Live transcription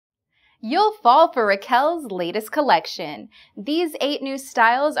You'll fall for Raquel's latest collection. These 8 new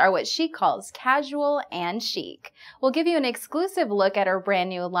styles are what she calls casual and chic. We'll give you an exclusive look at her brand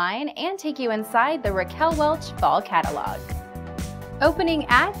new line and take you inside the Raquel Welch fall catalog. Opening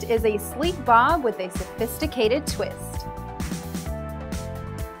act is a sleek bob with a sophisticated twist.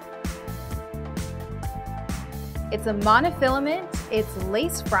 It's a monofilament, it's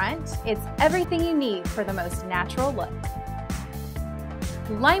lace front, it's everything you need for the most natural look.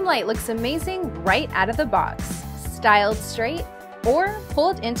 Limelight looks amazing right out of the box, styled straight or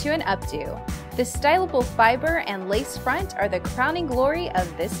pulled into an updo. The stylable fiber and lace front are the crowning glory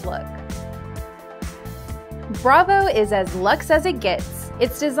of this look. Bravo is as luxe as it gets.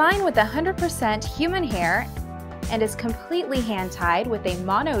 It's designed with 100% human hair and is completely hand-tied with a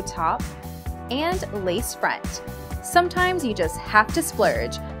mono top and lace front. Sometimes you just have to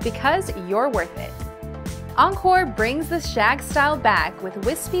splurge because you're worth it. Encore brings the shag style back with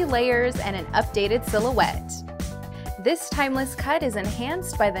wispy layers and an updated silhouette. This timeless cut is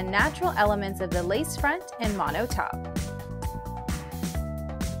enhanced by the natural elements of the lace front and mono top.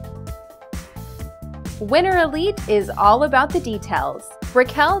 Winter Elite is all about the details.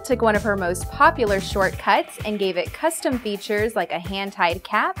 Raquel took one of her most popular short cuts and gave it custom features like a hand-tied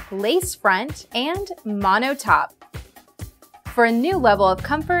cap, lace front, and mono top for a new level of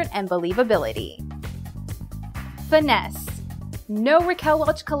comfort and believability. Finesse. No Raquel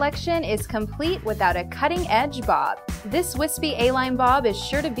Welch collection is complete without a cutting-edge bob. This wispy A-line bob is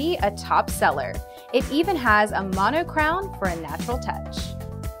sure to be a top seller. It even has a mono crown for a natural touch.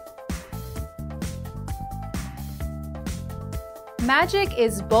 Magic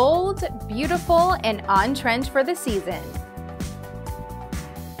is bold, beautiful, and on trend for the season.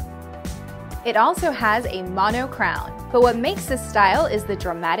 It also has a mono crown, but what makes this style is the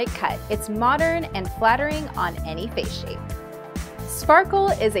dramatic cut. It's modern and flattering on any face shape. Sparkle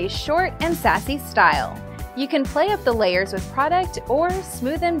is a short and sassy style. You can play up the layers with product or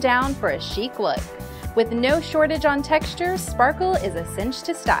smooth them down for a chic look. With no shortage on texture, sparkle is a cinch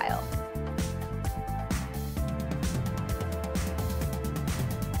to style.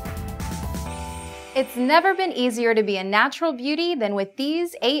 It's never been easier to be a natural beauty than with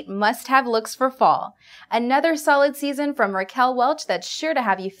these 8 must-have looks for fall. Another solid season from Raquel Welch that's sure to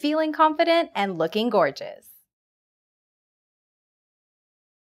have you feeling confident and looking gorgeous.